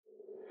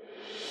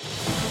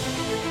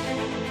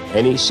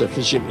Any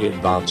sufficiently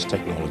advanced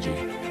technology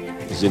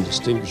is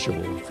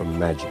indistinguishable from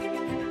magic.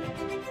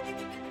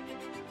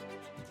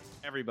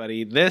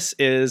 Everybody, this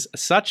is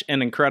such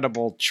an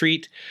incredible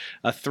treat,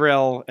 a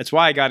thrill. It's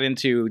why I got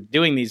into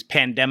doing these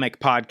pandemic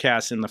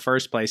podcasts in the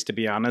first place, to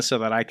be honest, so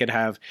that I could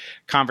have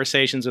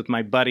conversations with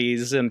my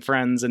buddies and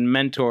friends and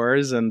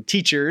mentors and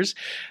teachers.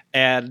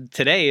 And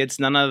today it's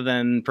none other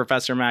than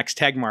Professor Max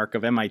Tegmark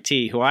of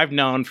MIT, who I've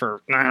known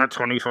for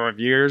 25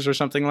 years or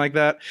something like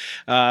that.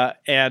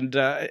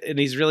 And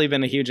he's really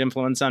been a huge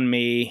influence on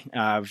me.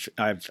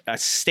 I've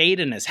stayed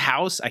in his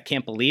house. I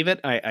can't believe it.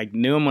 I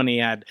knew him when he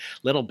had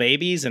little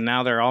babies, and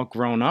now they're all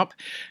grown up.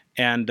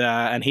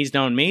 And he's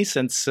known me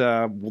since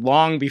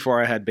long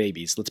before I had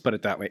babies. Let's put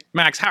it that way.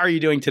 Max, how are you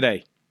doing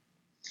today?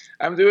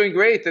 I'm doing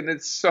great, and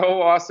it's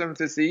so awesome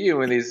to see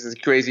you in these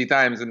crazy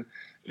times. And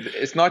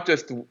it's not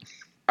just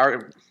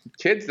our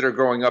kids that are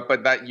growing up,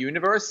 but that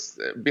universe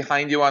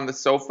behind you on the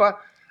sofa,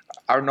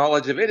 our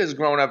knowledge of it has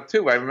grown up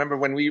too. I remember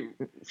when we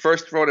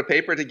first wrote a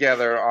paper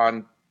together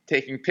on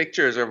taking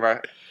pictures of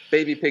our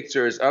baby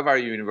pictures of our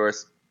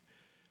universe.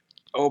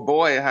 Oh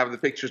boy, have the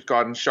pictures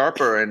gotten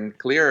sharper and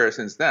clearer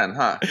since then,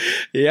 huh?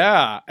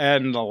 Yeah,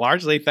 and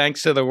largely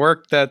thanks to the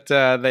work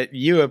that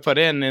you have put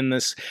in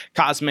this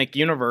cosmic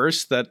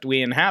universe that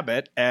we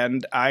inhabit.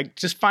 And I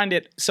just find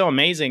it so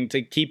amazing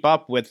to keep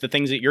up with the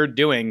things that you're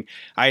doing.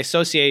 I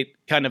associate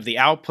kind of the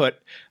output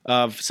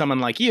of someone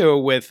like you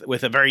with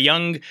a very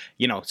young,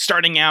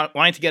 starting out,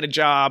 wanting to get a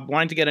job,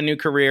 wanting to get a new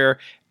career,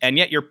 and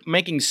yet you're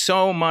making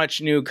so much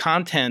new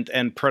content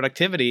and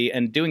productivity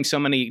and doing so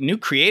many new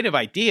creative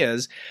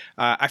ideas.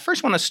 I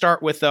first want to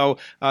start with, though,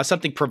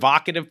 something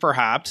provocative,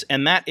 perhaps,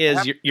 and that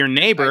is your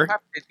neighbor. I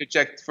have to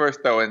interject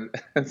first, though, and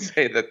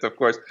say that, of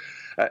course,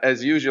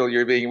 as usual,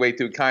 you're being way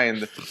too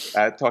kind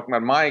talking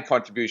about my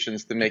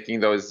contributions to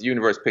making those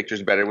universe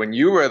pictures better when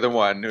you were the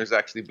one who's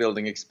actually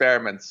building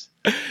experiments,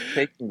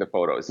 taking the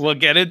photos. We'll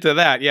get into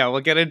that. Yeah, we'll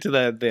get into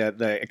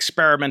the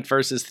experiment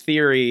versus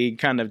theory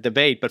kind of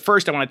debate. But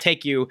first, I want to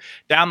take you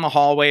down the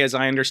hallway, as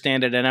I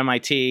understand it, at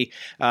MIT.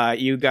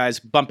 You guys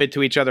bump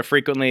into each other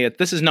frequently.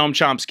 This is Noam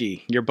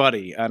Chomsky, your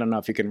buddy. I don't know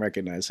if you can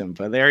recognize him,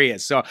 but there he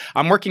is. So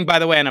I'm working, by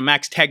the way, on a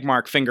Max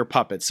Tegmark finger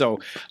puppet. So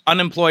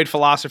Unemployed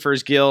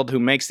Philosophers Guild, who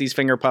makes these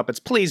finger puppets,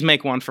 please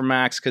make one for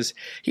Max because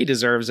he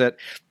deserves it.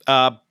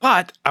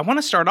 But I want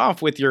to start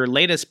off with your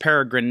latest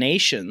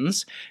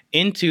peregrinations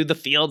into the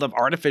field of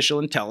artificial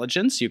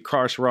intelligence. You, of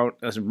course, wrote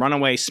a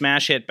runaway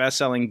smash hit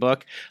best-selling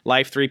book,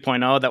 Life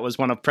 3.0. That was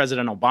one of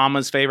President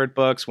Obama's favorite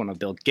books, one of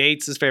Bill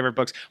Gates' favorite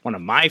books, one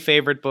of my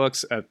favorite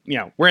books.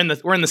 We're in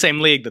the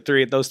same league,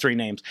 those three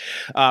names.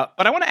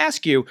 But I want to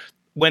ask you,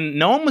 when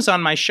Noam was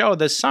on my show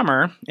this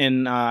summer,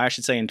 in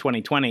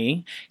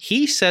 2020,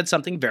 he said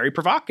something very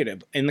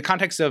provocative in the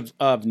context of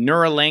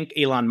Neuralink.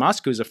 Elon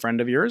Musk, who's a friend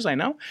of yours, I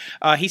know,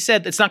 he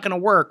said it's not going to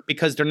work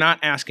because they're not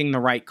asking the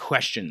right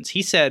questions.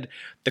 He said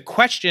the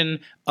question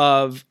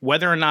of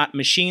whether or not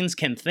machines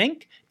can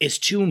think is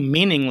too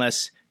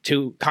meaningless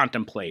to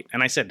contemplate.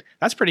 And I said,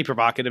 that's pretty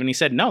provocative. And he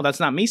said, no, that's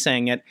not me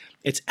saying it.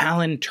 It's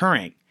Alan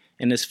Turing.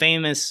 In his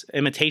famous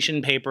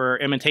imitation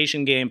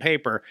game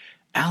paper,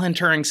 Alan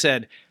Turing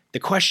said, the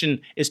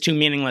question is too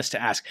meaningless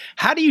to ask.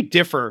 How do you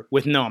differ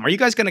with Noam? Are you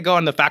guys going to go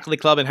in the faculty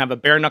club and have a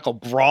bare-knuckle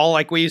brawl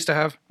like we used to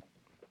have?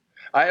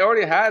 I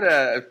already had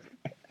a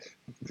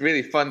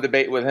really fun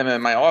debate with him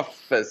in my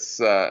office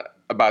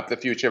about the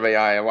future of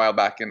AI a while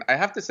back. And I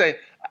have to say,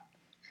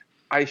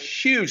 I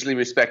hugely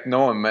respect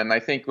Noam, and I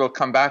think we'll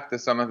come back to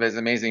some of his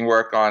amazing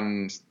work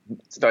on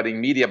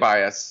studying media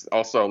bias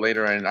also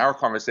later in our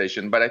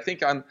conversation. But I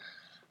think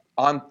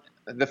on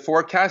the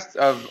forecast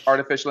of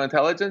artificial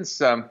intelligence,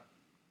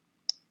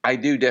 I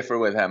do differ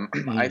with him.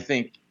 I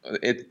think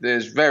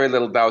there's very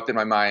little doubt in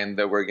my mind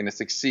that we're going to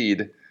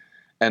succeed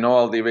in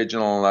all the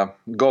original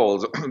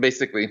goals,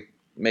 basically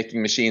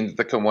making machines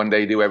that can one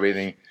day do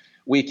everything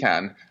we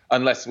can,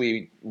 unless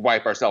we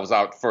wipe ourselves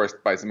out first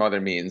by some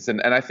other means.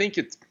 And I think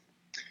it's,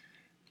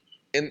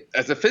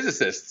 as a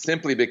physicist,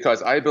 simply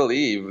because I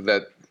believe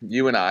that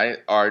you and I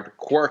are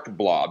quark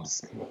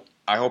blobs.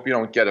 I hope you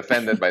don't get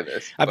offended by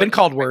this. I've been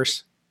called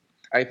worse.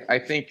 I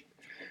think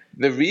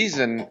the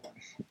reason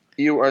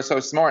you are so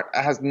smart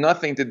has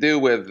nothing to do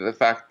with the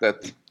fact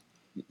that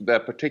the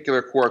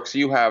particular quarks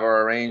you have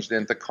are arranged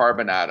into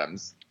carbon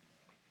atoms.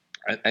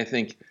 I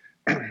think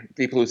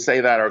people who say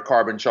that are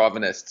carbon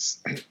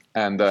chauvinists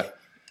and a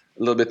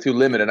little bit too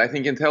limited. I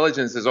think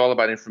intelligence is all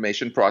about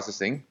information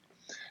processing.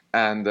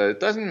 And it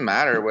doesn't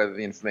matter whether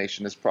the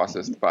information is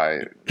processed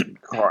by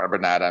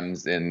carbon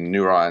atoms in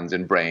neurons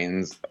in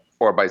brains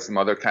or by some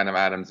other kind of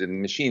atoms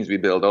in machines we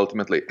build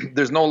ultimately.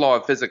 There's no law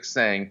of physics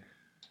saying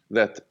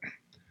that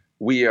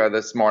we are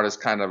the smartest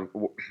kind of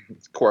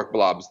quark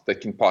blobs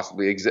that can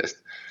possibly exist.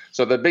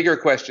 So the bigger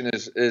question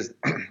is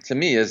to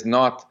me, is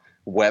not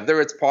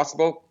whether it's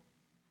possible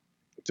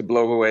to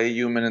blow away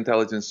human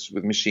intelligence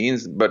with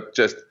machines, but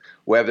just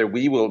whether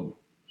we will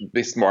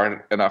be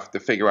smart enough to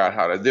figure out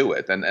how to do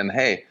it. And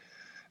hey,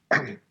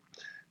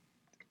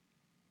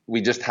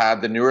 we just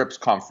had the NeurIPS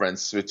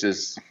conference, which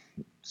is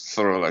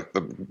sort of like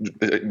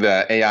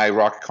the AI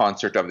rock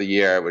concert of the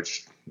year,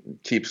 which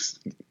keeps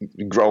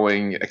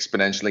growing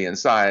exponentially in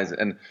size.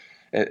 And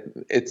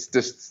it's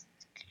just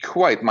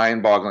quite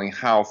mind-boggling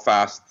how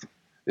fast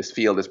this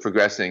field is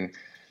progressing.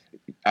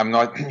 I'm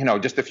not,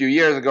 just a few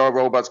years ago,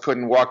 robots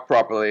couldn't walk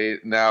properly.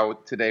 Now,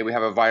 today, we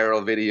have a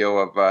viral video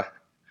of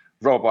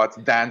robots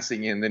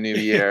dancing in the new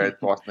year at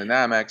Boston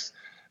Dynamics.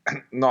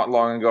 Not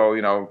long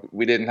ago,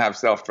 we didn't have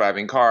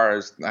self-driving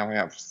cars. Now we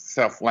have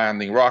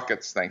self-landing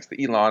rockets, thanks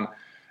to Elon.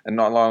 And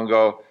not long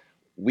ago,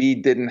 we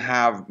didn't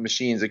have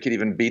machines that could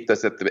even beat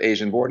us at the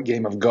Asian board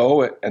game of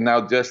Go. And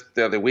now just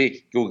the other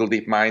week, Google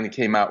DeepMind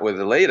came out with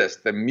the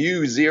latest, the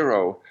Mu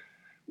Zero,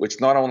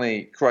 which not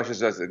only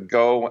crushes us at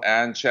Go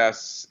and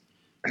chess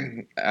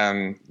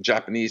and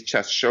Japanese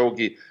chess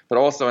shogi, but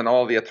also in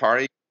all the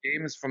Atari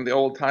games from the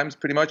old times,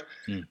 pretty much,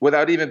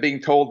 without even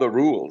being told the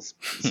rules.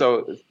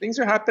 So things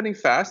are happening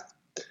fast.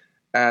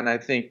 And I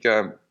think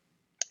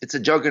it's a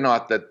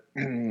juggernaut that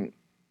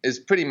is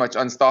pretty much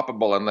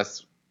unstoppable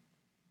unless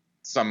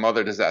some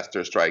other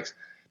disaster strikes,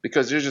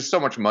 because there's just so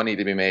much money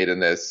to be made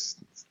in this.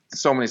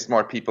 So many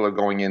smart people are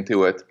going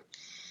into it.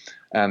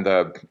 And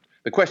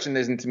the question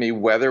isn't to me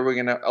whether we're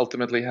going to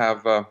ultimately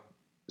have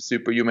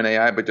superhuman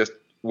AI, but just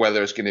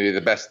whether it's going to be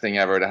the best thing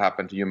ever to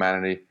happen to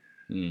humanity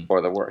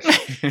or the worst.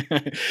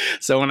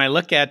 So when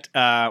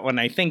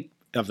I think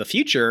of the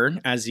future,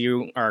 as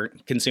you are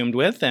consumed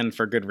with, and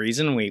for good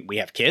reason, we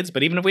have kids,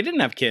 but even if we didn't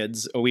have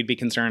kids, we'd be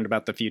concerned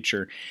about the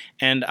future.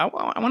 And I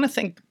want to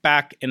think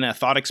back in a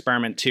thought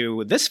experiment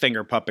to this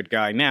finger puppet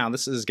guy. Now,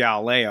 this is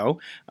Galileo,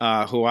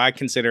 who I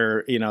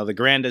consider, the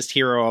grandest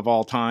hero of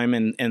all time,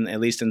 and at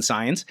least in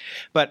science.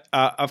 But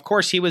of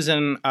course, he was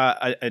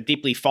a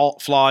deeply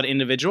flawed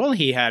individual.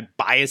 He had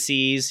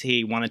biases.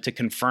 He wanted to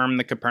confirm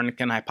the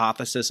Copernican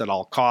hypothesis at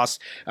all costs.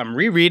 I'm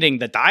rereading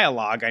the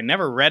dialogue. I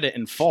never read it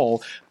in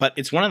full, but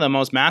it's one of the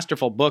most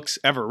masterful books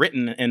ever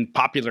written in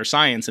popular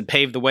science, and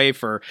paved the way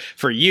for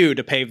you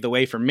to pave the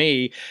way for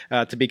me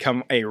to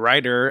become a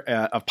writer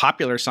of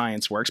popular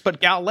science works.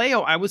 But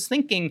Galileo, I was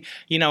thinking,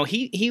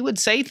 he would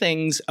say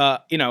things,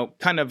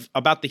 kind of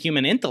about the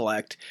human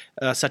intellect,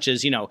 such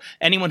as,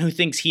 anyone who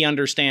thinks he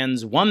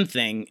understands one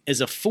thing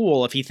is a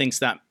fool if he thinks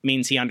that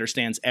means he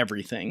understands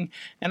everything.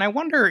 And I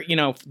wonder,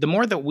 the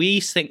more that we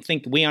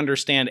think we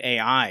understand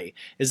AI,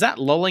 is that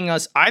lulling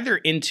us either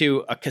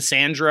into a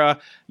Cassandra,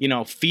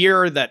 fear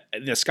that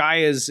the sky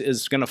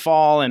is going to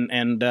fall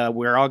and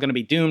we're all going to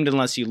be doomed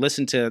unless you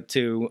listen to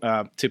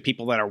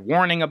people that are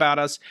warning about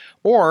us?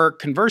 Or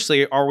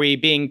conversely, are we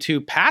being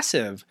too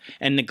passive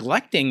and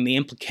neglecting the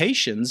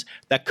implications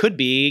that could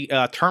be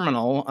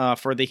terminal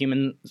for the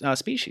human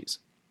species?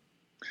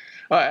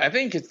 Well, I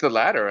think it's the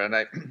latter, and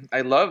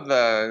I love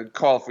the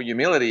call for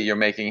humility you're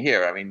making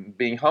here. I mean,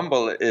 being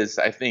humble is,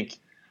 I think,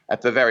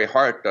 at the very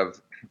heart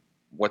of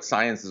what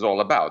science is all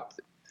about.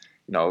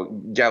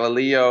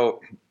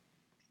 Galileo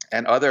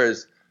and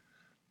others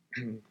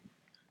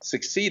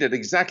succeeded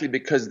exactly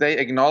because they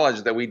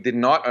acknowledged that we did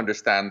not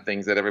understand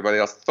things that everybody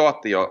else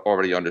thought they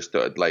already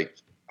understood, like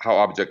how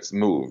objects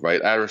move, right?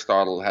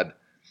 Aristotle had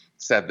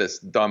said this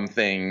dumb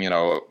thing,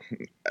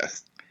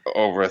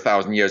 over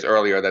 1,000 years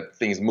earlier, that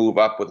things move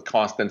up with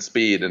constant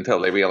speed until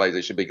they realize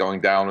they should be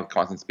going down with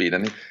constant speed.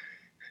 And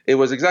it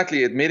was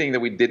exactly admitting that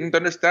we didn't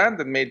understand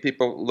that made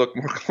people look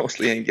more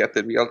closely and get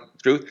the real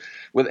truth.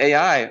 With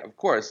AI, of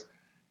course,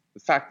 the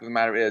fact of the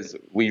matter is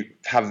we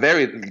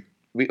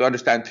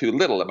understand too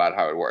little about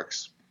how it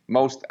works.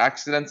 Most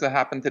accidents that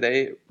happen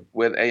today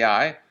with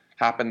AI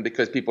happen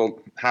because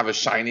people have a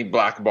shiny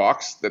black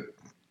box that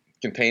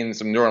contains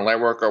some neural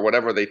network or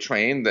whatever they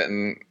trained,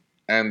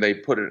 and they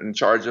put it in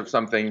charge of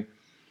something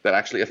that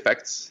actually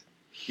affects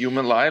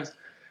human lives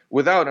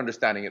without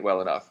understanding it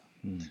well enough.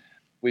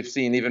 We've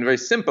seen even very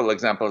simple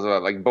examples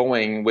of like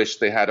Boeing wish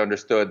they had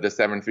understood the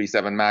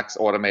 737 MAX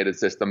automated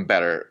system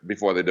better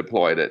before they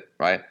deployed it,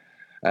 right?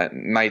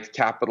 Knight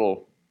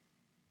Capital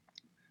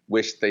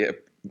wished they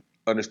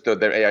understood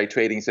their AI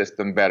trading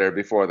system better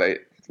before they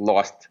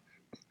lost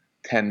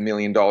 $10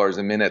 million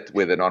a minute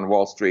with it on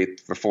Wall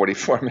Street for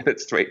 44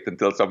 minutes straight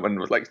until someone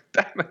was like,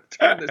 damn it,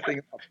 turn this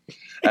thing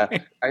off.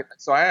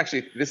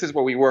 This is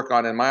what we work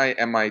on in my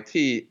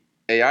MIT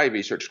AI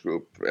research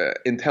group,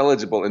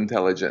 intelligible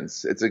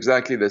intelligence. It's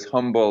exactly this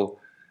humble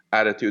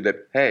attitude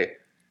that, hey,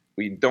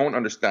 we don't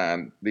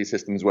understand these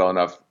systems well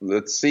enough.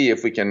 Let's see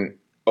if we can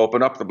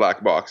open up the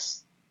black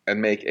box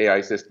and make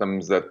AI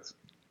systems that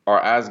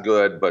are as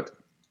good, but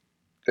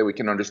that we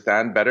can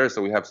understand better,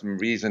 so we have some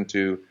reason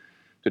to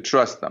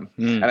trust them.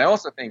 And I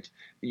also think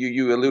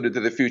you alluded to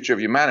the future of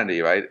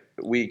humanity, right?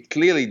 We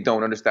clearly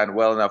don't understand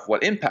well enough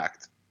what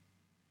impact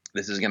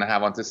this is going to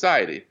have on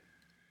society.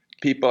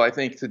 People, I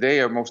think, today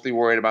are mostly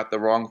worried about the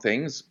wrong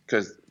things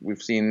because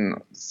we've seen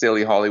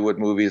silly Hollywood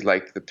movies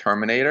like The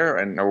Terminator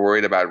and are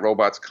worried about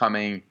robots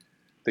coming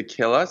to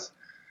kill us.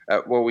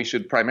 What we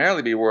should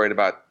primarily be worried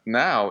about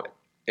now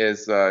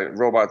is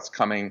robots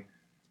coming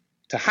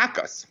to hack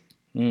us.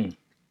 I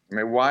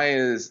mean, why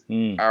is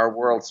our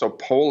world so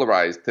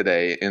polarized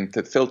today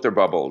into filter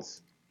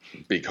bubbles?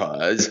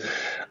 Because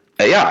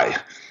AI,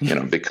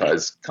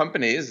 because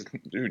companies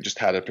who just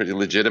had a pretty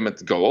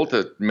legitimate goal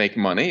to make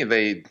money,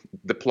 they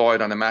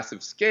deployed on a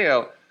massive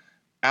scale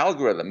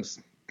algorithms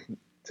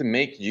to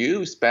make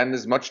you spend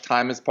as much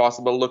time as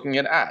possible looking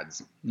at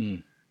ads.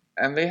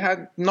 And they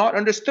had not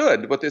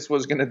understood what this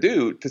was going to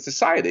do to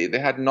society. They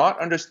had not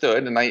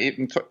understood, and I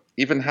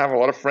even have a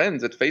lot of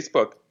friends at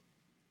Facebook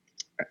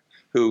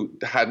who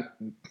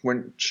were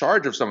in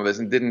charge of some of this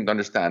and didn't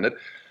understand it,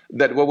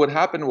 that what would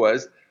happen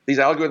was these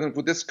algorithms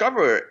would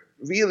discover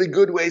really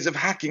good ways of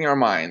hacking our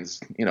minds,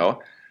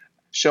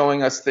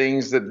 showing us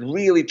things that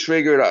really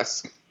triggered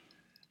us.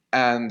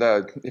 And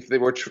if they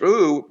were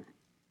true,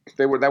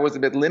 that was a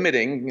bit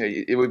limiting.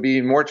 It would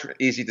be more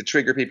easy to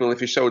trigger people if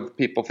you showed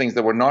people things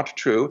that were not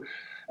true,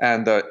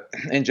 and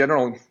in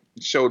general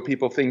showed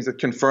people things that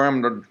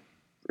confirmed or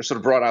sort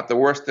of brought out the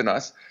worst in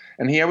us.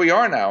 And here we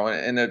are now,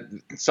 and it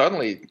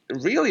suddenly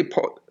really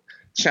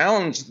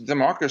challenged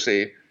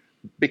democracy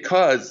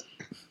because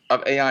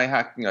of AI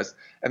hacking us.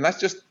 And that's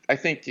just, I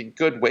think, a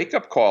good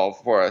wake-up call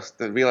for us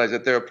to realize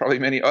that there are probably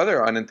many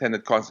other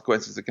unintended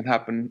consequences that can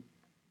happen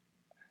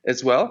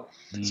as well.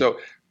 So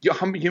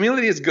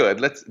humility is good.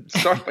 Let's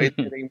start by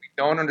admitting we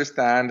don't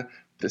understand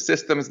the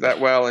systems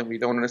that well, and we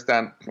don't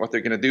understand what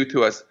they're going to do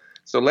to us.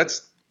 So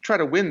let's try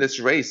to win this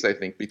race, I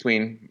think,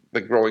 between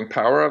the growing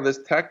power of this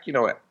tech,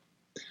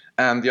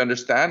 and the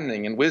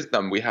understanding and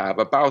wisdom we have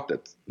about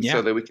it,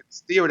 so that we can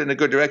steer it in a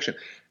good direction.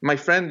 My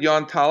friend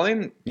Jan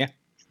Tallinn,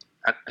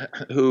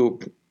 who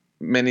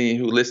many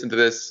who listen to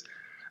this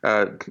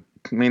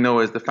may know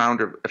as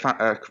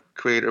the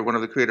creator, one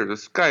of the creators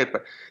of Skype,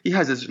 he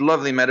has this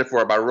lovely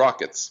metaphor about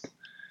rockets.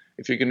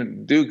 If you're going to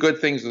do good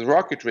things with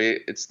rocketry,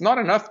 it's not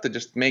enough to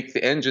just make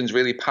the engines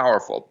really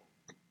powerful.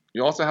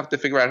 You also have to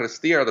figure out how to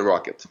steer the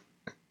rocket.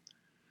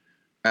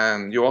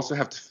 And you also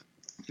have to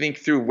think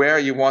through where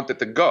you want it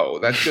to go.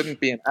 That shouldn't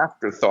be an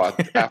afterthought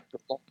after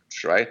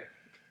launch, right?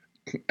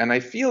 And I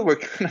feel we're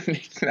kind of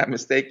making that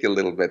mistake a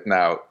little bit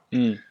now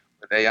with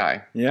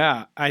AI.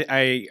 Yeah,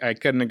 I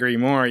couldn't agree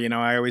more.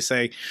 I always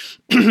say,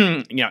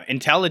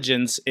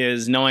 intelligence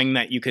is knowing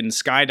that you can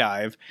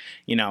skydive,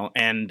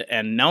 and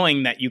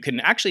knowing that you can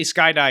actually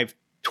skydive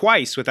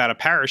twice without a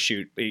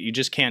parachute. You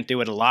just can't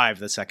do it alive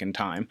the second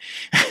time.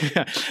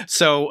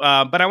 So,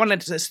 but I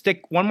wanted to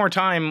stick one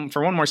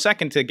more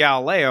second to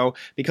Galileo,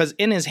 because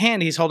in his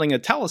hand he's holding a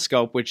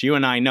telescope, which you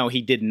and I know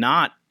he did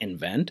not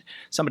invent.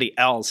 Somebody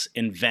else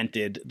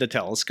invented the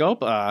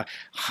telescope.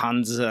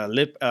 Hans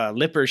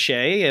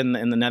Lippershey in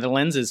the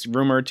Netherlands is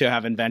rumored to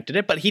have invented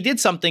it, but he did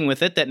something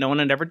with it that no one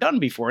had ever done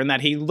before, and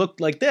that he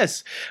looked like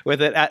this with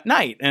it at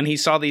night, and he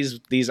saw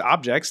these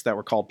objects that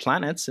were called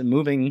planets and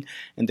moving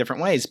in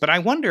different ways. But I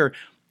wonder,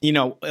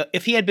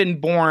 if he had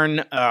been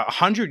born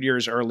 100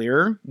 years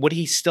earlier, would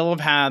he still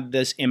have had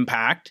this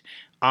impact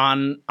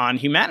on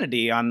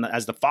humanity,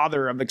 as the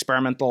father of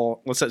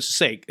experimental, let's just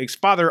say,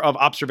 father of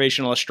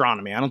observational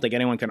astronomy? I don't think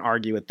anyone can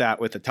argue with that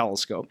with a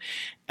telescope.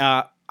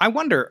 I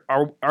wonder,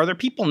 are there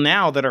people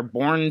now that are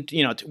born,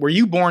 were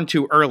you born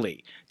too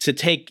early to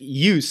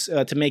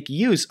make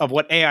use of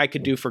what AI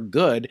could do for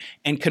good?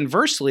 And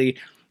conversely,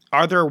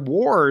 are there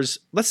wars?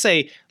 Let's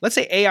say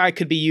AI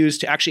could be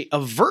used to actually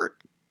avert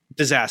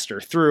disaster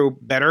through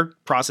better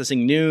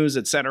processing news,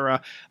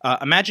 etc.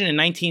 Imagine in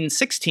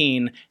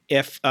 1916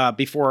 if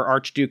before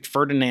Archduke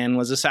Ferdinand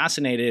was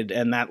assassinated,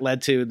 and that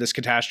led to this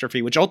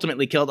catastrophe, which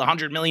ultimately killed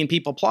 100 million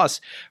people plus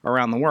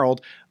around the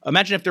world.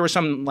 Imagine if there was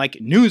some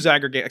news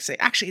aggregate say,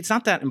 actually, it's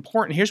not that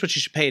important. Here's what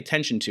you should pay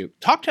attention to.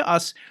 Talk to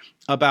us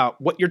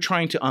about what you're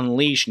trying to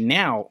unleash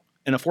now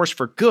in a force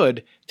for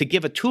good, to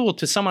give a tool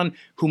to someone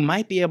who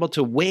might be able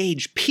to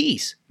wage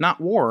peace, not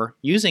war,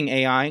 using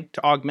AI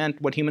to augment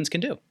what humans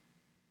can do.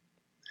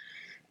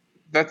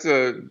 That's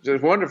a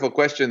wonderful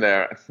question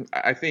there.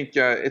 I think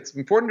it's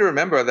important to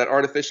remember that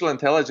artificial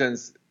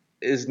intelligence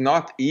is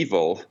not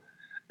evil,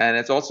 and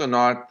it's also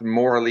not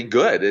morally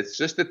good. It's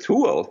just a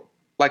tool,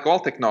 like all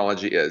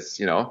technology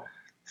is.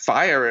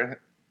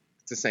 Fire,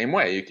 it's the same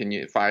way.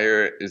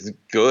 Fire is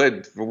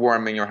good for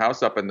warming your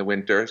house up in the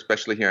winter,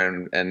 especially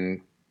here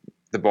in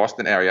the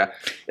Boston area.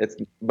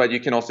 But you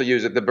can also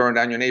use it to burn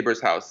down your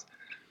neighbor's house.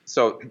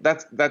 So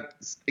that's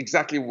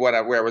exactly where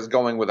I was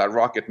going with that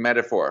rocket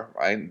metaphor,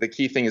 right? The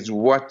key thing is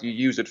what you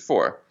use it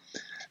for.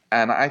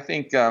 And I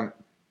think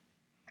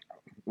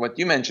what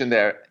you mentioned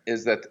there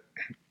is that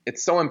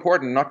it's so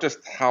important, not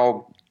just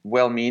how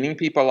well-meaning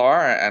people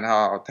are and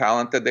how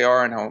talented they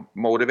are and how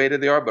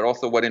motivated they are, but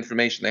also what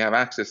information they have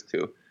access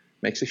to.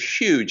 Makes a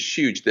huge,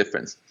 huge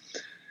difference.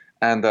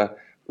 And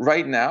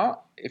right now,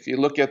 if you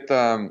look at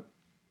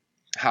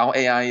how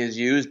AI is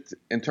used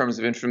in terms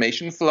of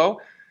information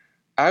flow,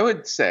 I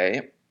would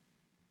say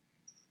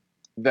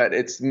that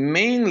it's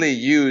mainly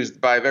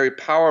used by very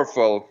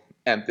powerful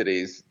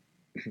entities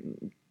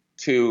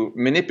to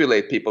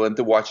manipulate people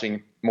into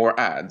watching more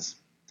ads.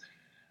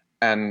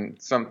 And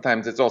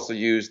sometimes it's also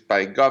used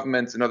by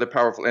governments and other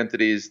powerful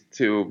entities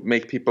to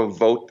make people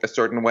vote a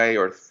certain way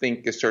or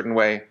think a certain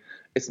way.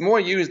 It's more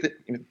used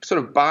sort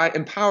of by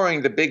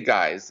empowering the big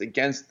guys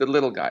against the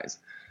little guys.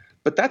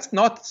 But that's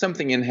not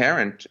something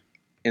inherent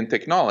in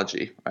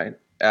technology, right?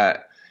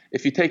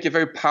 If you take a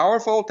very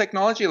powerful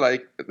technology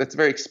that's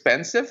very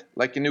expensive,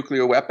 like a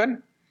nuclear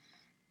weapon,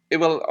 it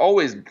will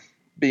always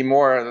be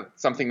more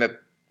something that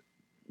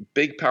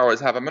big powers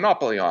have a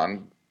monopoly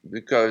on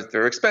because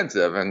they're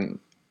expensive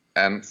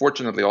and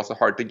fortunately also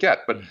hard to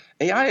get. But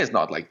AI is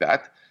not like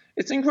that.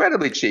 It's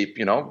incredibly cheap.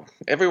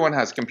 Everyone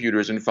has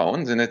computers and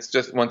phones, and it's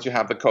just once you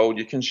have the code,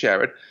 you can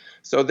share it.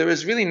 So there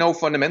is really no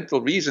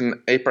fundamental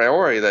reason a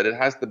priori that it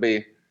has to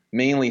be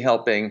mainly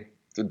helping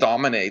to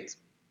dominate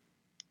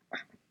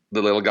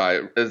the little guy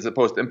as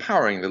opposed to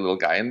empowering the little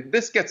guy. And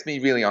this gets me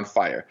really on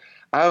fire.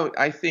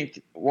 I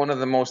think one of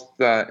the most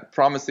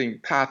promising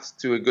paths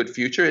to a good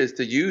future is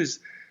to use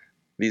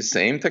these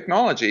same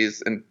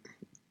technologies and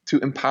to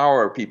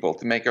empower people,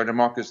 to make our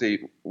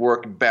democracy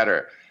work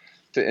better,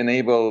 to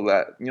enable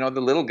the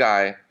little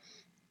guy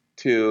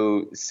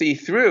to see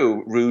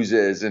through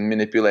ruses and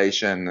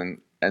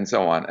manipulation and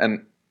so on.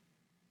 And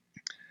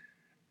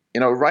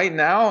right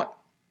now,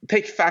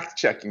 take fact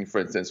checking,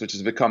 for instance, which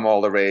has become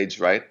all the rage,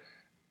 right?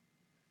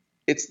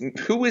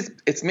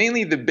 It's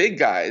mainly the big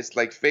guys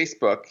like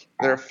Facebook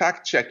that are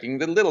fact checking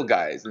the little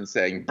guys and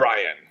saying,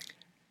 Brian,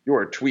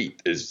 your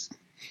tweet is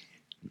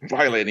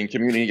violating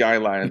community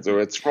guidelines, or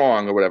it's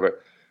wrong, or whatever.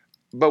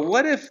 But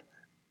what if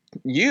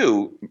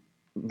you,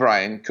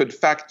 Brian, could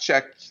fact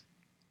check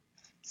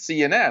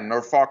CNN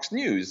or Fox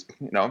News,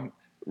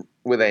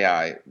 with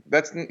AI?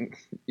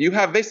 You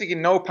have basically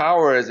no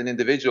power as an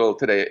individual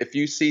today if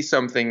you see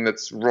something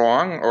that's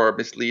wrong or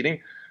misleading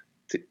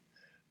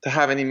to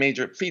have any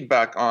major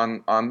feedback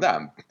on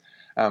them.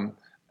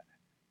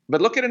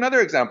 But look at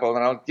another example,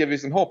 and I'll give you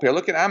some hope here.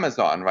 Look at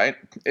Amazon, right?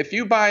 If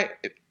you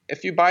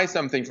buy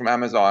something from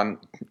Amazon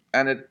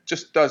and it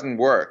just doesn't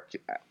work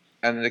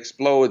and it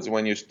explodes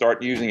when you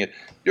start using it,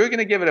 you're going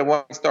to give it a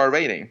 1-star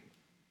rating.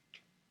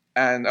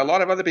 And a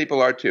lot of other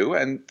people are too.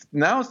 And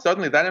now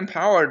suddenly that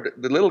empowered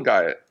the little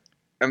guy.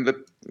 And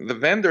the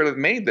vendor that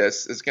made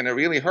this is going to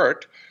really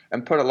hurt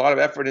and put a lot of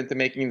effort into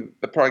making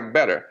the product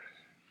better.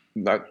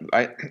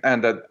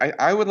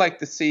 I would like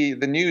to see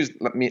the news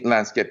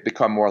landscape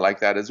become more like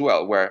that as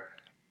well,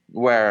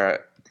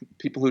 where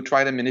people who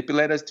try to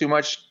manipulate us too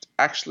much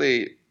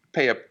actually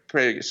pay a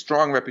pretty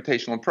strong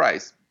reputational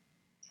price.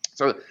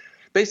 So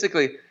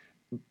basically,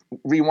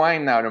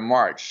 rewind now to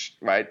March,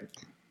 right?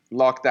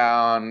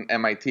 Lockdown,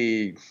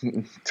 MIT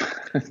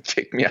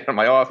kicked me out of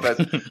my office.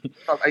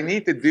 I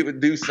need to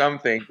do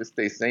something to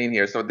stay sane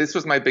here. So this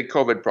was my big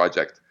COVID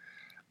project.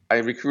 I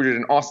recruited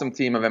an awesome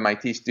team of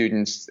MIT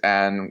students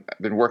and I've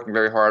been working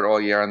very hard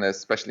all year on this,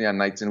 especially on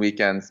nights and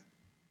weekends,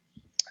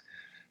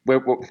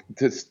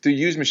 to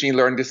use machine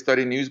learning to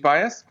study news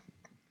bias.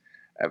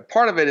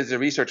 Part of it is a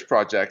research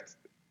project,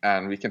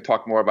 and we can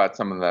talk more about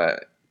some of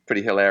the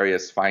pretty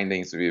hilarious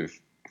findings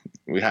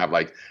we have,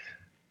 like,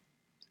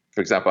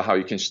 for example, how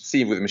you can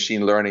see with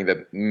machine learning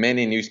that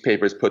many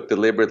newspapers put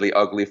deliberately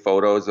ugly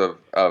photos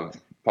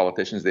of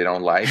politicians they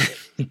don't like.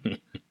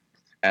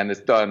 And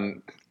it's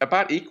done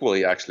about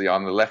equally, actually,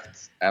 on the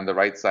left and the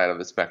right side of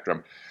the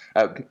spectrum.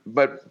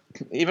 But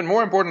even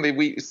more importantly,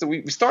 we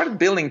started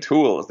building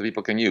tools that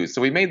people can use.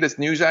 So we made this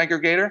news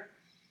aggregator.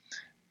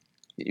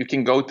 You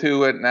can go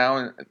to it now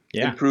and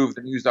improve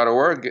the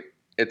news.org.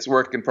 It's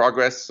work in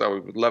progress, so we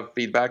would love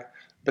feedback.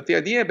 But the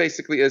idea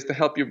basically is to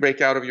help you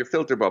break out of your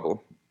filter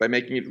bubble by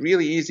making it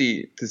really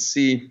easy to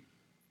see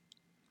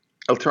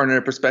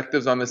alternative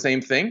perspectives on the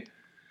same thing.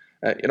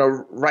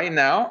 Right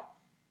now,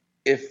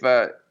 if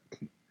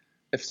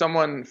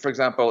someone, for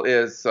example,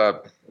 is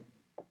a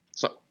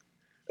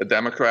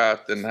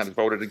Democrat and has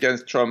voted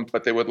against Trump,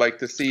 but they would like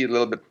to see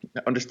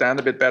understand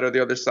a bit better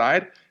the other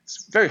side,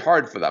 it's very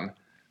hard for them,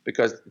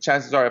 because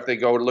chances are if they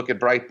go to look at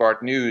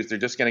Breitbart News, they're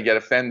just going to get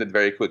offended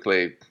very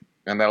quickly,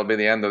 and that'll be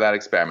the end of that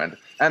experiment.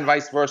 And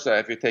vice versa,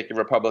 if you take a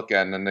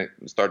Republican and they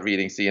start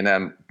reading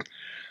CNN.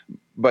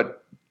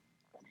 But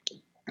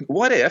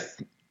what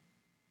if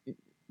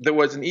there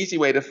was an easy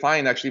way to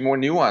find actually more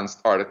nuanced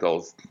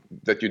articles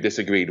that you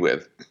disagreed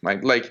with,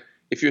 right? Like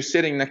if you're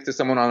sitting next to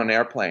someone on an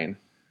airplane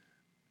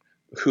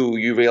who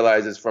you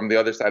realize is from the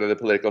other side of the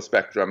political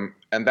spectrum,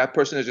 and that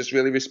person is just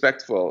really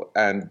respectful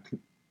and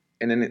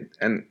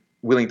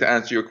willing to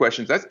answer your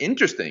questions, that's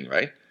interesting,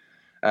 right?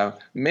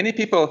 Many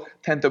people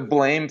tend to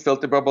blame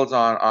filter bubbles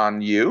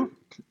on you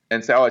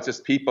and say, oh, it's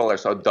just people are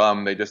so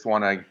dumb, they just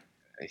want to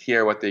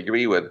hear what they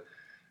agree with.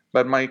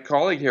 But my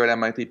colleague here at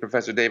MIT,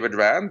 Professor David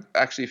Rand,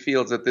 actually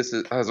feels that this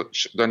has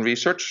done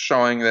research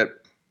showing that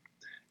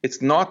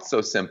it's not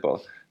so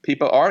simple.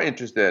 People are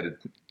interested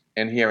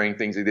in hearing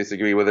things they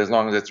disagree with as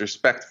long as it's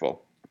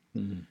respectful.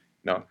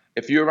 Mm-hmm.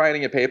 If you're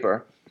writing a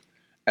paper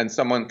and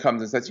someone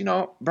comes and says,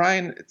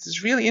 Brian,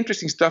 it's really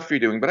interesting stuff you're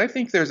doing, but I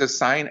think there's a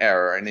sign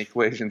error in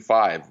equation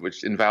 5,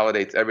 which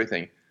invalidates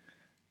everything.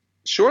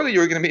 Surely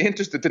you're going to be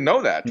interested to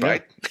know that,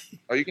 right?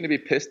 Are you going to be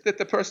pissed at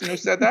the person who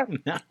said that?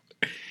 No.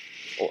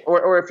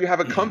 Or if you have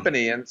a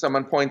company and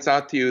someone points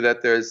out to you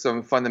that there's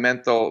some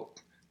fundamental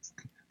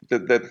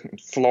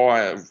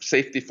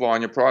safety flaw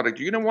in your product,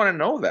 you're going to want to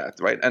know that,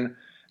 right?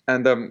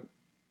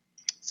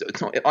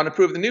 So on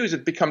Approve the News,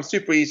 it becomes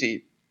super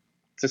easy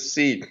to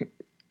see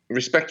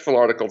respectful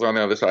articles on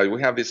the other side,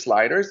 we have these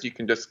sliders. You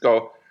can just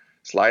go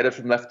slide it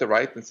from left to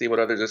right and see what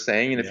others are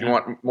saying. And if you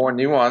want more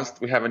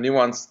nuanced, we have a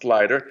nuanced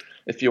slider.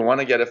 If you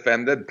want to get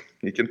offended,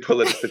 you can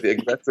pull it to the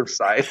aggressive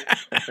side.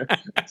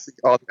 See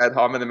all the ad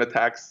hominem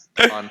attacks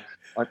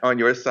on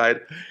your side.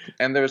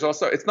 And there's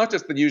also, it's not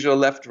just the usual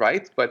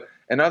left-right, but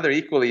another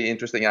equally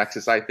interesting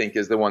axis, I think,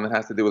 is the one that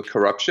has to do with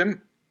corruption.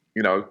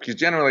 Because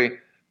generally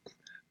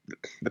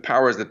the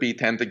powers that be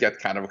tend to get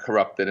kind of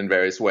corrupted in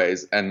various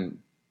ways. And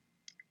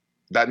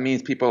that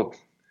means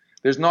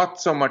there's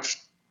not so much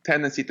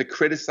tendency to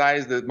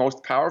criticize the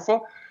most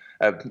powerful.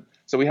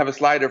 So we have a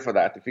slider for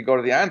that. If you go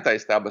to the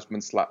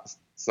anti-establishment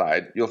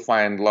side, you'll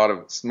find a lot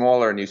of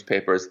smaller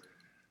newspapers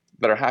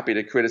that are happy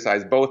to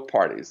criticize both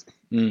parties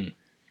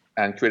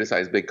and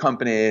criticize big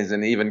companies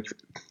and even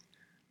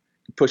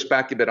push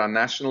back a bit on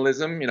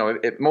nationalism.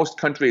 Most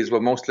countries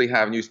will mostly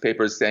have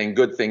newspapers saying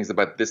good things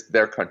about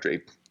their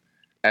country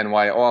and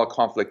why all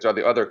conflicts are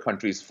the other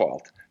country's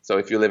fault. So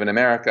if you live in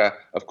America,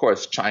 of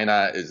course,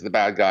 China is the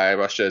bad guy,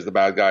 Russia is the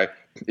bad guy.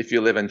 If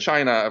you live in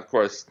China, of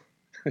course,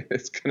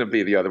 it's going to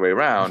be the other way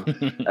around.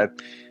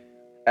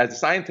 As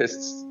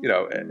scientists,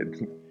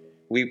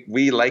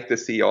 we like to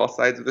see all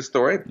sides of the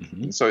story.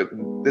 So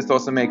this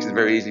also makes it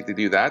very easy to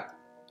do that.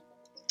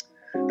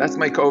 That's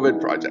my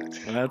COVID project.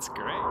 That's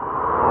great.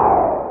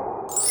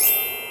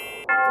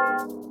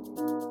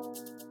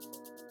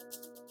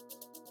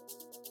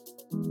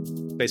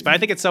 But I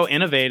think it's so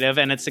innovative,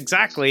 and it's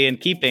exactly in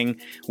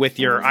keeping with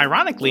your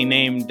ironically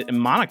named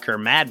moniker,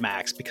 Mad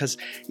Max, because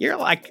you're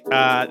like,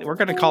 we're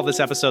going to call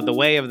this episode The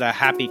Way of the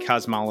Happy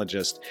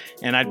Cosmologist.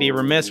 And I'd be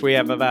remiss, we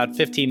have about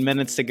 15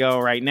 minutes to go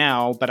right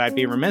now, but I'd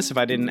be remiss if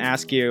I didn't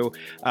ask you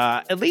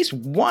at least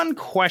one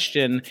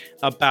question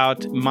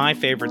about my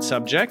favorite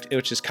subject,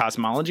 which is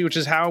cosmology, which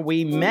is how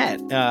we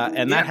met.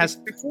 That has...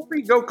 Before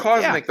we go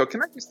cosmic, though,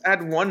 can I just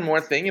add one more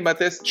thing about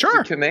this?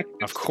 Sure.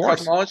 Of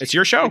course. Cosmology? It's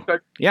your show.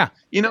 Yeah.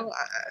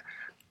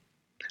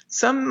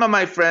 Some of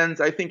my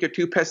friends, I think, are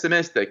too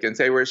pessimistic and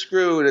say we're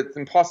screwed. It's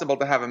impossible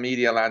to have a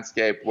media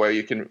landscape where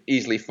you can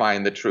easily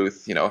find the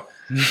truth,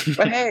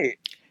 But hey,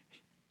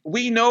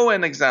 we know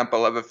an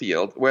example of a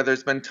field where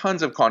there's been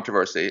tons of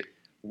controversy,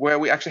 where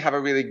we actually have a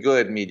really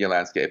good media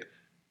landscape.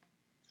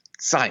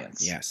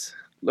 Science. Yes.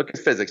 Look at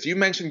physics. You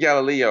mentioned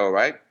Galileo,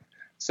 right?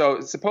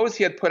 So suppose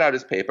he had put out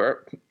his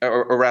paper,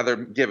 or rather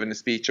given a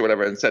speech or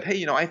whatever, and said,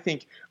 hey, I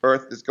think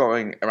Earth is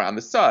going around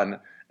the sun.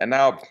 And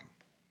now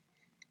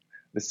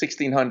the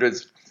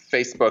 1600s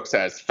Facebook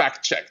says,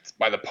 fact-checked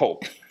by the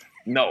Pope.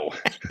 No.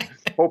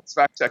 Pope's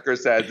fact-checker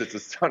says it's the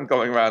sun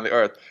going around the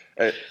Earth.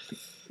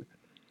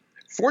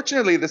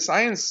 Fortunately, the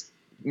science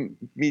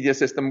media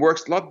system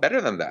works a lot better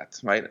than that,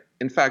 right?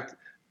 In fact,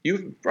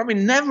 you've probably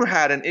never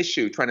had an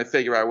issue trying to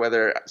figure out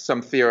whether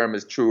some theorem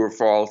is true or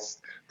false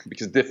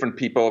because different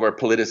people were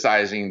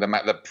politicizing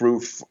the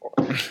proof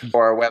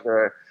or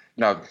whether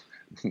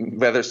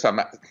some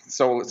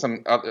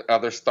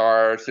other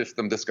star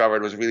system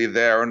discovered was really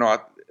there or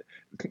not.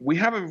 We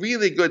have a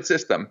really good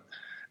system,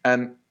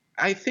 and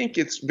I think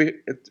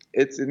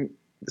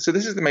so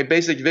this is my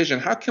basic vision.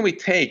 How can we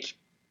take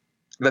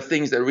the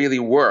things that really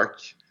work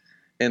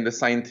in the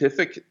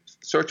scientific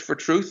search for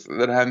truth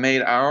that have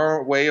made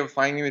our way of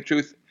finding the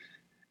truth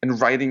and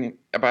writing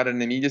about it in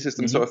the media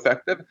system so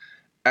effective,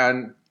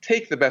 and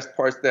take the best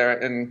parts there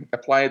and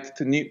apply it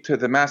to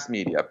the mass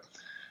media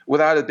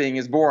without it being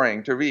as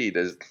boring to read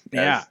as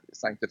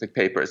scientific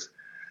papers.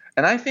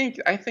 And I think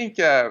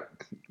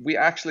we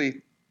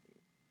actually,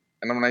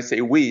 and when I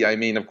say we, I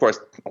mean, of course,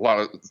 a lot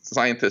of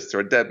scientists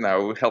are dead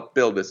now who helped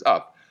build this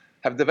up,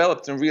 have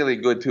developed some really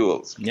good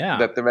tools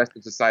that the rest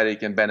of society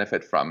can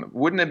benefit from.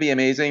 Wouldn't it be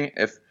amazing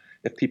if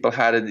people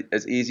had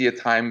as easy a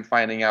time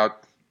finding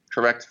out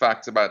correct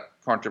facts about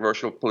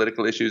controversial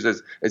political issues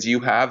as you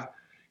have?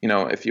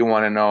 If you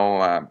want to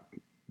know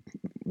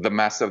the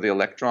mass of the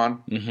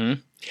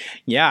electron.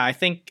 Yeah, I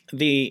think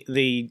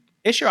the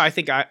issue,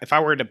 if I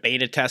were to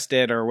beta test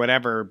it or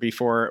whatever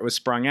before it was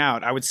sprung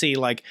out, I would see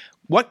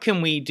what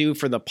can we do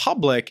for the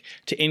public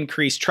to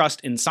increase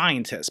trust in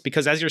scientists?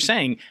 Because as you're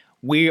saying,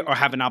 we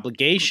have an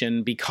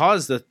obligation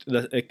because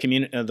the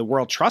community, the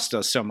world trusts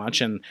us so much.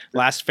 And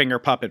last finger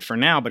puppet for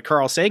now, but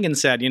Carl Sagan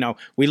said,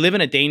 we live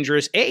in a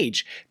dangerous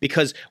age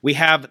because we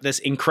have this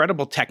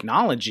incredible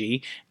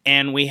technology,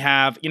 and we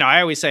have,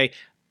 I always say,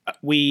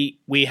 we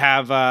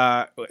have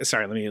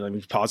sorry, let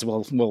me pause.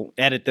 We'll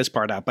edit this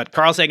part out. But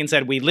Carl Sagan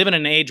said we live in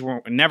an age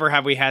where never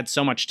have we had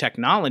so much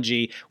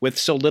technology with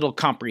so little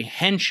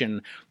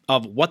comprehension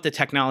of what the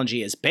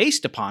technology is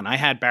based upon. I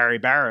had Barry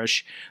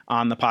Barish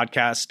on the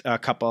podcast a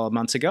couple of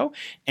months ago,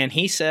 and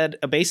he said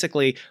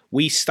basically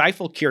we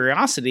stifle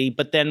curiosity,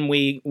 but then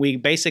we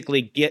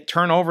basically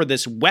turn over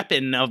this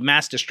weapon of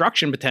mass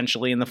destruction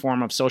potentially in the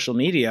form of social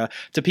media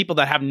to people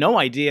that have no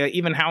idea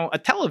even how a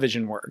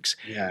television works.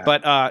 Yeah.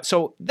 But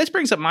so this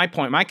brings up my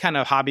point. My kind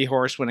of hobby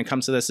horse when it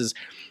comes to this is,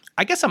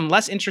 I guess I'm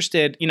less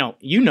interested,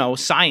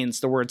 science,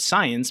 the word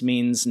science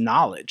means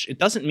knowledge. It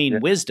doesn't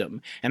mean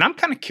wisdom. And I'm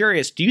kind of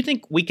curious, do you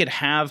think we could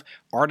have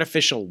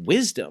artificial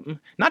wisdom,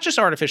 not just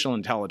artificial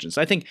intelligence.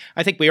 I think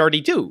we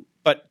already do.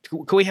 But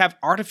could we have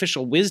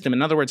artificial wisdom?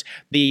 In other words,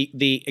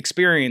 the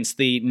experience,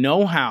 the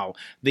know-how,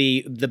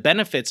 the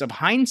benefits of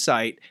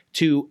hindsight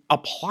to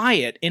apply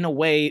it in a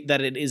way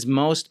that it is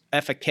most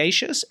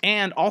efficacious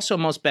and also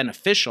most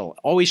beneficial,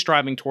 always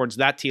striving towards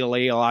that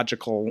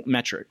teleological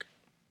metric.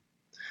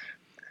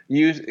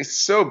 You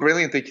so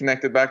brilliantly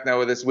connected back now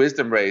with this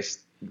wisdom race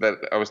that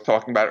I was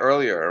talking about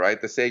earlier, right?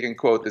 The Sagan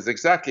quote is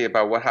exactly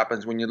about what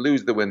happens when you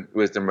lose the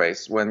wisdom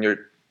race, when your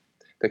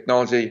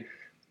technology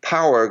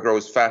power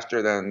grows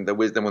faster than the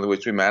wisdom with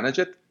which we manage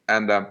it.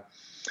 And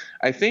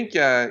I think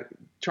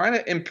trying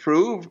to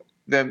improve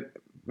the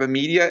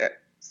media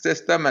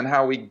system and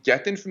how we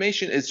get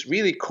information is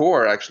really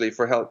core, actually,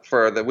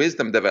 for the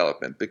wisdom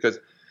development. Because,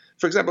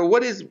 for example,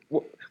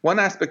 one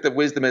aspect of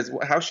wisdom is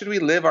how should we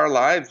live our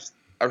lives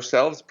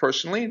ourselves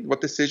personally? What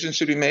decisions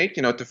should we make,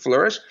 to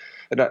flourish?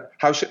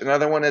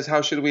 Another one is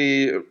how should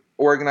we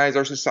organize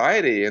our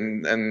society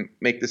and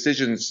make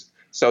decisions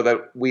so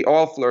that we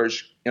all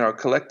flourish,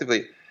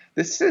 collectively.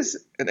 This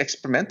is an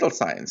experimental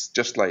science,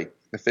 just like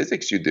the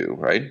physics you do,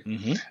 right?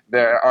 Mm-hmm.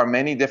 There are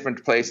many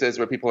different places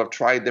where people have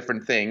tried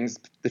different things.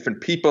 Different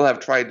people have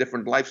tried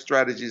different life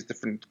strategies,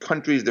 different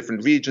countries,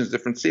 different regions,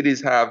 different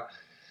cities have.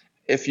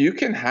 If you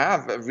can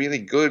have a really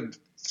good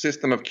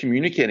system of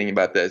communicating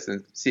about this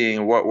and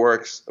seeing what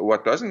works,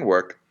 what doesn't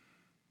work,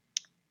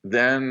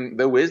 then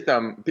the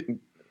wisdom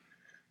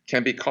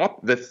can be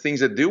copied. The things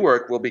that do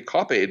work will be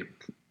copied,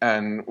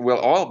 and we'll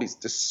all be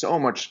just so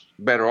much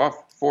better off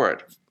for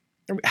it.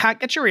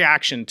 Get your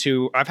reaction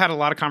to, I've had a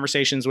lot of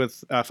conversations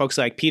with folks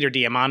like Peter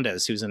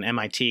Diamandis, who's an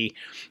MIT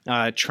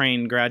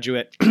trained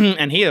graduate,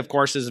 and he, of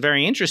course, is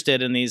very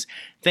interested in these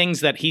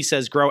things that he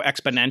says grow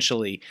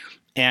exponentially.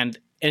 And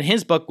in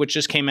his book, which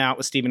just came out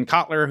with Steven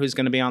Kotler, who's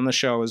going to be on the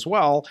show as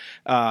well,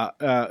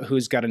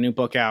 who's got a new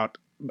book out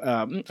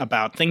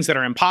about things that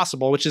are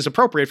impossible, which is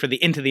appropriate for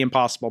the Into the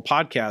Impossible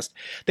podcast.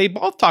 They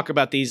both talk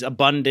about these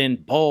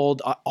abundant,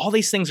 bold, all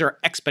these things are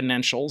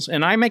exponentials.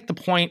 And I make the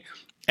point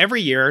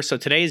every year. So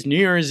today is New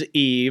Year's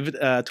Eve,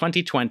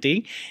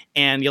 2020,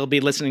 and you'll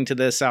be listening to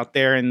this out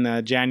there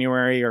in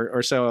January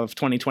or so of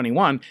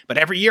 2021. But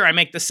every year I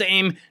make the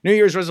same New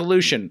Year's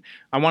resolution.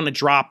 I want to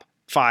drop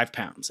 5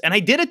 pounds. And I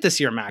did it this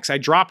year, Max. I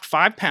dropped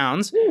 5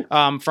 pounds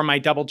from my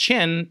double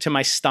chin to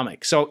my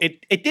stomach. So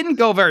it didn't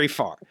go very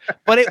far,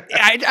 but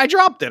I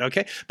dropped it,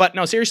 okay? But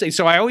no, seriously.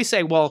 So I always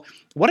say, well,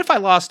 what if I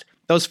lost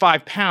those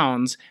 5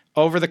 pounds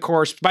over the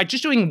course by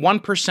just doing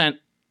 1%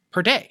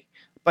 per day?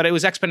 But it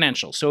was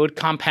exponential, so it would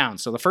compound.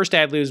 So the first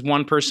day I'd lose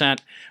 1%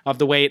 of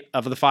the weight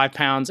of the 5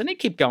 pounds, and it'd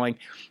keep going.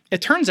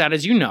 It turns out,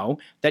 as you know,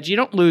 that you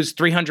don't lose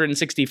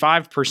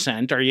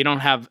 365%, or you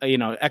don't have,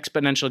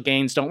 exponential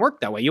gains don't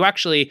work that way. You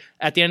actually,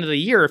 at the end of the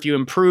year, if you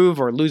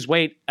improve or lose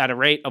weight at a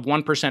rate of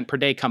 1% per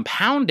day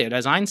compounded,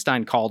 as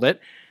Einstein called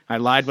it, I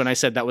lied when I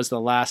said that was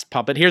the last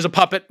puppet. Here's a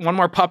puppet, one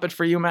more puppet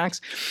for you,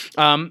 Max,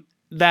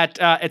 that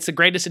it's the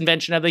greatest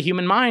invention of the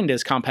human mind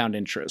is compound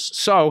interest.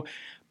 So,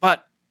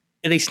 but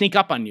they sneak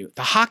up on you.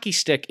 The hockey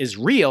stick is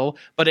real,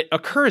 but it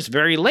occurs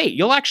very late.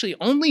 You'll actually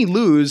only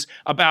lose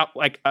about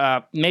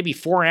maybe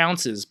 4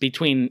 ounces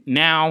between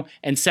now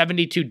and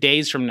 72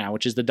 days from now,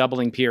 which is the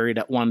doubling period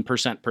at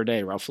 1% per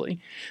day, roughly.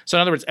 So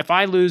in other words, if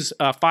I lose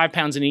 5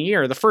 pounds in a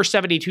year, the first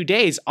 72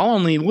 days, I'll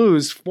only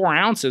lose 4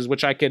 ounces,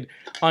 which I could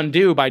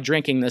undo by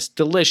drinking this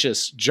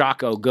delicious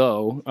Jocko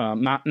Go.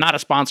 Not a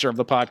sponsor of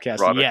the podcast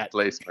Product yet.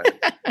 Placement.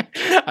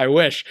 I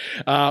wish.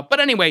 But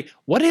anyway,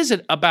 what is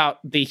it about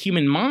the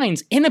human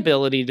mind's inability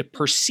to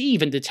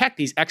perceive and detect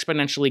these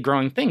exponentially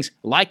growing things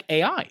like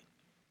AI?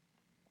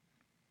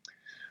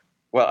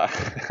 Well,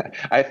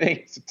 I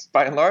think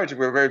by and large,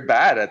 we're very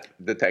bad at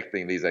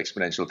detecting these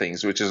exponential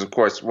things, which is, of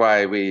course,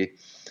 why we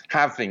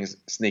have things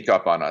sneak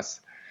up on us.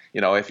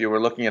 If you were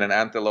looking at an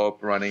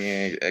antelope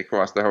running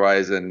across the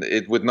horizon,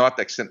 it would not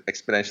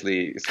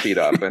exponentially speed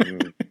up.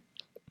 And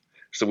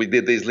so we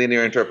did these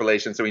linear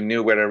interpolations, so we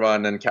knew where to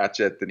run and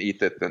catch it and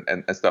eat it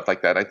and stuff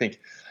like that. I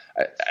think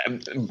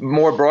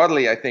more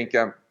broadly,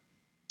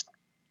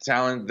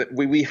 challenge that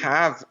we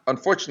have,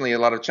 unfortunately, a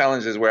lot of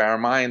challenges where our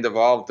mind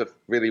evolved to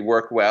really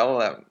work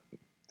well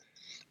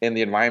in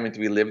the environment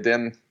we lived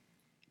in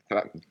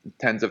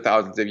tens of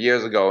thousands of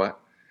years ago.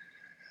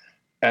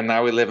 And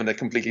now we live in a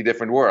completely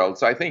different world.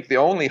 So I think the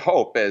only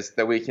hope is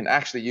that we can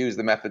actually use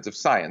the methods of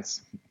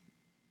science,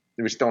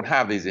 which don't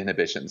have these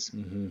inhibitions,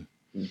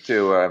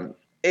 to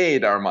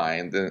aid our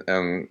mind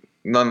and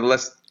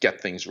nonetheless get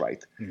things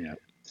right. Yeah.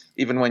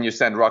 Even when you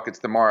send rockets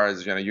to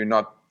Mars, you're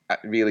not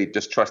really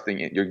just trusting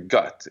your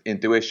gut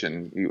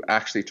intuition. You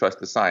actually trust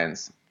the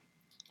science.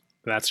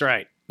 That's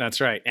right. That's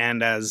right.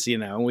 And as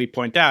we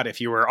point out, if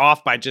you were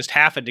off by just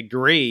half a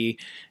degree,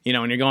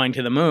 when you're going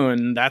to the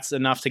moon, that's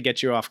enough to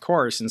get you off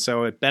course. And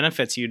so it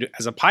benefits you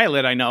as a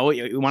pilot. I know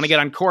you want to get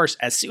on course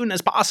as soon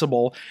as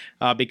possible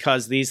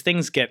because these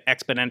things get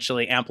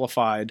exponentially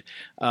amplified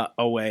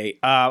away.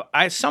 I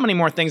have so many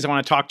more things I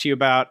want to talk to you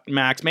about,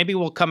 Max. Maybe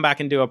we'll come back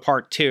and do a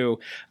part 2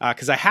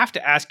 because I have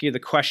to ask you the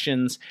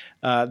questions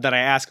that I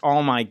ask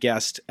all my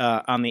guests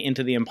on the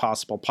Into the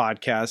Impossible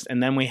podcast.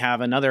 And then we have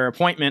another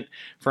appointment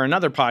for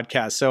another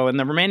podcast. So in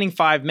the remaining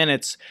 5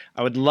 minutes,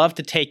 I would love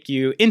to take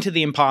you into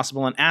the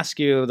impossible and ask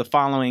you the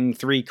following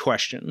 3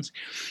 questions.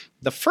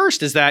 The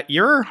first is that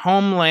your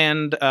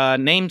homeland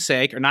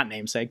namesake, or not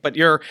namesake, but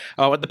your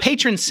the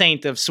patron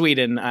saint of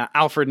Sweden,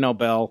 Alfred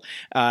Nobel.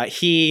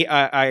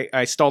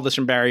 I stole this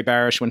from Barry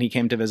Barish when he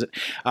came to visit.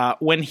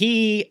 When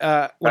he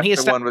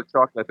the one with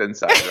chocolate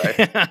inside,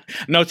 right?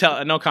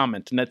 No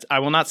comment. And I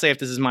will not say if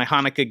this is my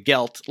Hanukkah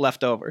gelt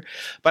left over.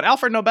 But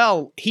Alfred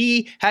Nobel,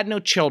 he had no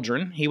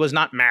children. He was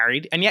not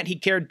married, and yet he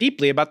cared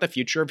deeply about the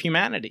future of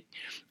humanity.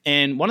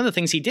 And one of the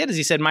things he did is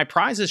he said, my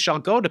prizes shall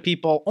go to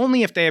people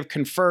only if they have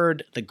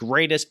conferred the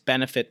greatest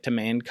benefit to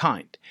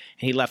mankind.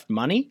 And he left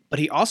money, but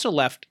he also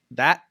left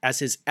that as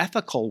his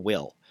ethical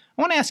will.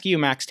 I want to ask you,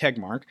 Max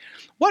Tegmark,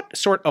 what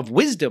sort of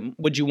wisdom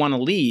would you want to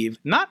leave?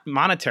 Not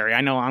monetary. I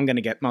know I'm going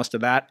to get most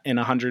of that in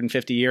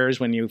 150 years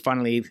when you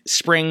finally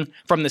spring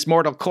from this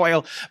mortal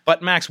coil.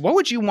 But Max, what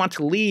would you want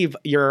to leave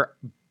your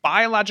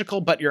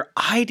biological, but your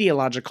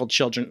ideological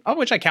children, of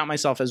which I count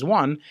myself as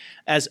one,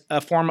 as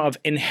a form of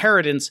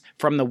inheritance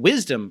from the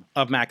wisdom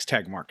of Max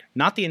Tegmark,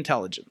 not the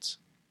intelligence?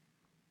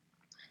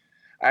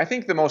 I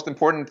think the most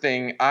important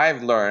thing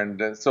I've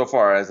learned so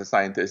far as a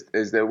scientist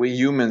is that we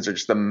humans are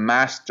just the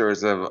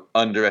masters of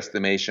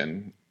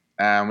underestimation.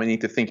 We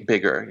need to think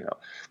bigger.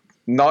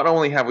 Not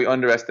only have we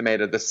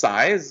underestimated the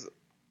size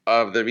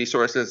of the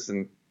resources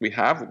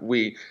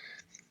we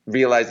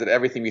realize that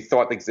everything we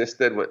thought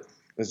existed was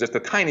just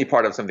a tiny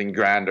part of something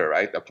grander,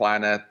 right? A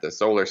planet, the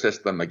solar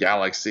system, a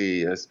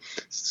galaxy, a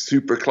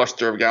super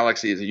cluster of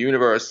galaxies, a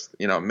universe,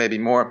 maybe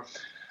more.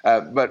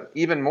 But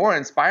even more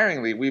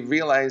inspiringly, we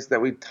realized that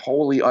we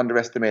totally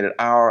underestimated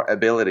our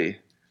ability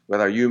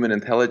with our human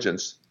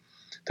intelligence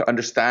to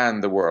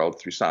understand the world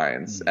through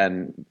science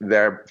and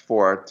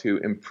therefore to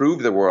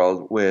improve the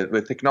world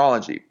with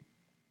technology.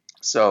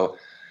 So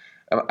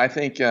I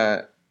think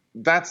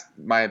that's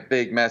my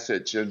big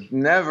message.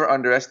 Never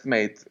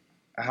underestimate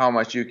how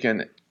much you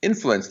can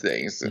influence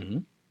things. Mm-hmm.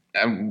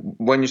 And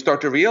when you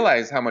start to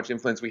realize how much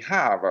influence we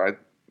have,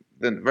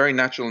 the very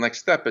natural next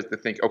step is to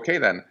think, okay,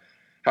 then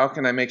how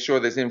can I make sure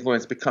this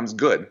influence becomes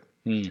good?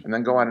 And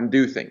then go out and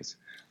do things.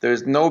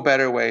 There's no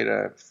better way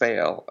to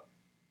fail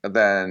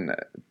than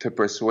to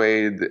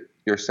persuade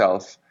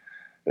yourself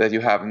that you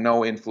have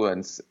no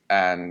influence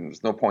and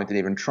there's no point in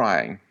even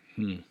trying.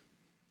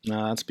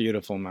 No, that's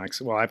beautiful,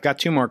 Max. Well, I've got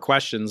 2 more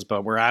questions,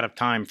 but we're out of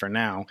time for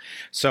now.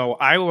 So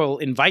I will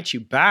invite you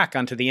back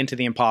onto the Into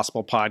the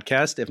Impossible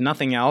podcast, if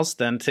nothing else,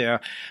 than to,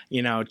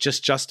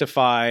 just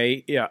justify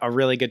a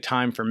really good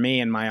time for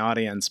me and my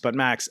audience. But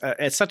Max,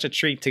 it's such a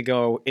treat to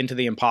go into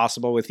the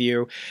impossible with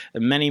you.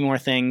 Many more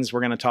things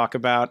we're going to talk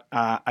about.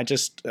 I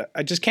just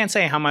can't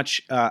say how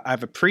much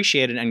I've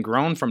appreciated and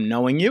grown from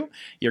knowing you,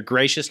 your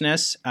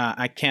graciousness.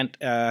 I can't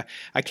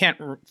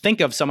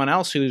think of someone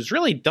else who's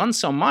really done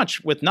so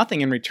much with nothing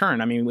in return.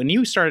 I mean, when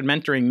you started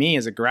mentoring me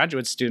as a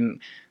graduate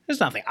student, there's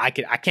nothing I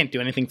can't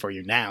do anything for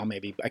you now.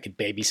 Maybe I could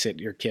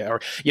babysit your kid,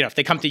 or if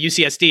they come to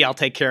UCSD, I'll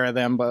take care of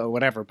them, but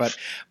whatever. But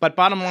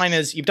bottom line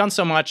is, you've done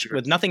so much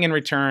with nothing in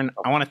return.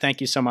 I want to thank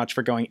you so much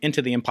for going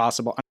into the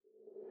impossible.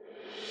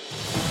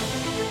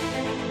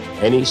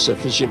 Any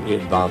sufficiently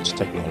advanced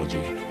technology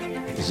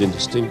is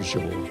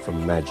indistinguishable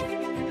from magic.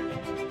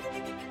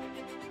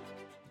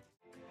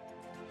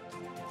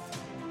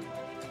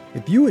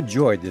 If you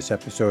enjoyed this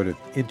episode of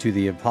Into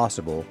the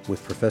Impossible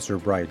with Professor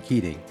Brian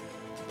Keating,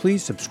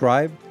 please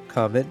subscribe,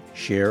 comment,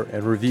 share,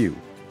 and review.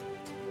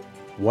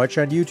 Watch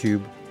on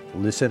YouTube,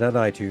 listen on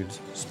iTunes,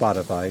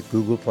 Spotify,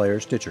 Google Play, or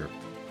Stitcher.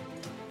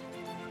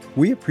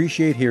 We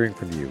appreciate hearing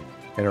from you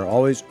and are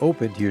always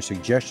open to your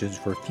suggestions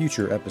for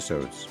future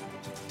episodes.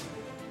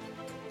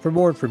 For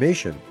more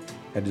information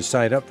and to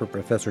sign up for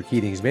Professor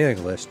Keating's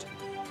mailing list,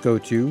 go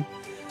to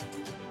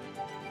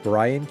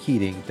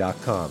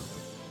briankeating.com.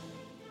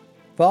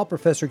 Follow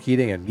Professor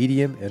Keating on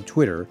Medium and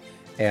Twitter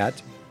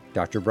at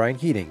Dr. Brian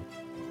Keating,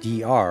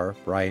 Dr.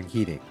 Brian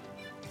Keating.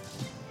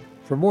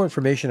 For more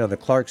information on the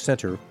Clark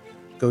Center,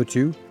 go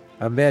to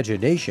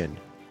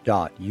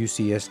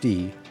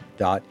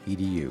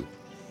imagination.ucsd.edu.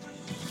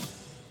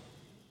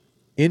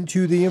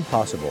 Into the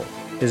Impossible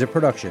is a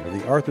production of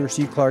the Arthur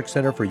C. Clarke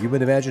Center for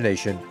Human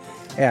Imagination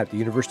at the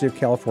University of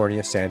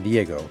California, San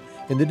Diego,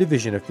 in the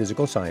Division of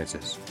Physical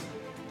Sciences.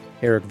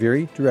 Eric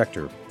Veary,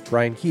 Director.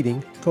 Brian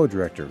Keating,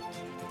 Co-Director.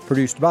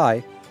 Produced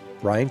by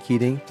Brian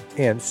Keating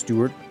and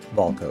Stuart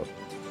Balco.